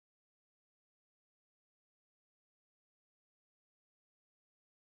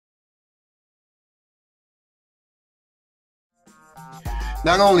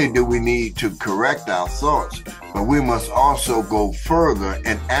Not only do we need to correct our thoughts, but we must also go further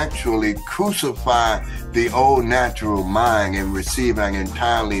and actually crucify the old natural mind and receive an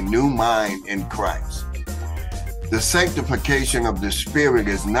entirely new mind in Christ. The sanctification of the spirit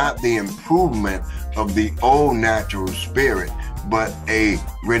is not the improvement of the old natural spirit, but a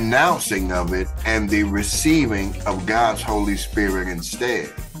renouncing of it and the receiving of God's Holy Spirit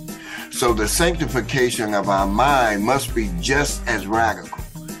instead. So the sanctification of our mind must be just as radical.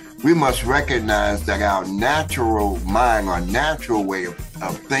 We must recognize that our natural mind, our natural way of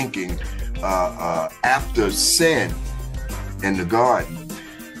thinking after sin in the garden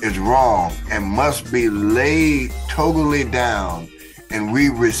is wrong and must be laid totally down, and we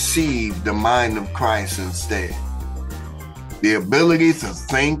receive the mind of Christ instead. The ability to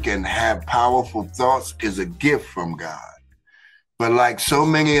think and have powerful thoughts is a gift from God. But like so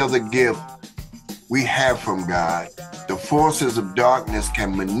many other gifts we have from God, the forces of darkness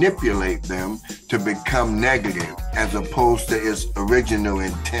can manipulate them to become negative as opposed to its original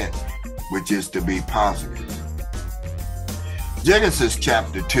intent, which is to be positive. Genesis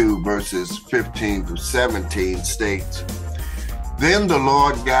chapter 2, verses 15 to 17 states, "Then the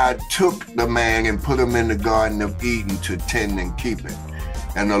Lord God took the man and put him in the Garden of Eden to tend and keep it.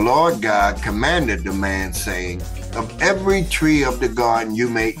 And the Lord God commanded the man, saying, Of every tree of the garden you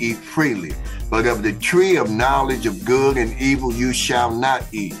may eat freely, but of the tree of knowledge of good and evil you shall not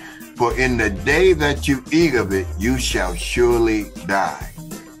eat, for in the day that you eat of it, you shall surely die."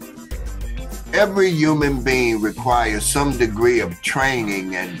 Every human being requires some degree of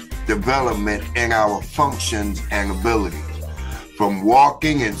training and development in our functions and abilities, from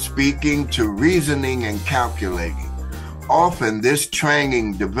walking and speaking to reasoning and calculating. Often this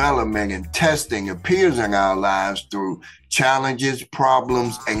training, development, and testing appears in our lives through challenges,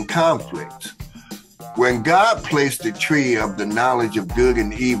 problems, and conflicts. When God placed the tree of the knowledge of good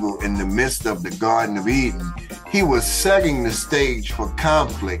and evil in the midst of the Garden of Eden, he was setting the stage for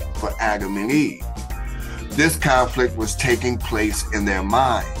conflict for Adam and Eve. This conflict was taking place in their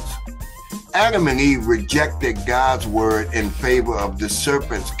minds. Adam and Eve rejected God's word in favor of the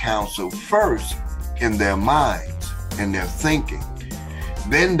serpent's counsel first in their minds, in their thinking.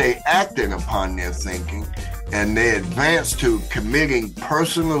 Then they acted upon their thinking, and they advanced to committing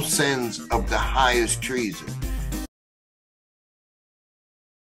personal sins of the highest treason.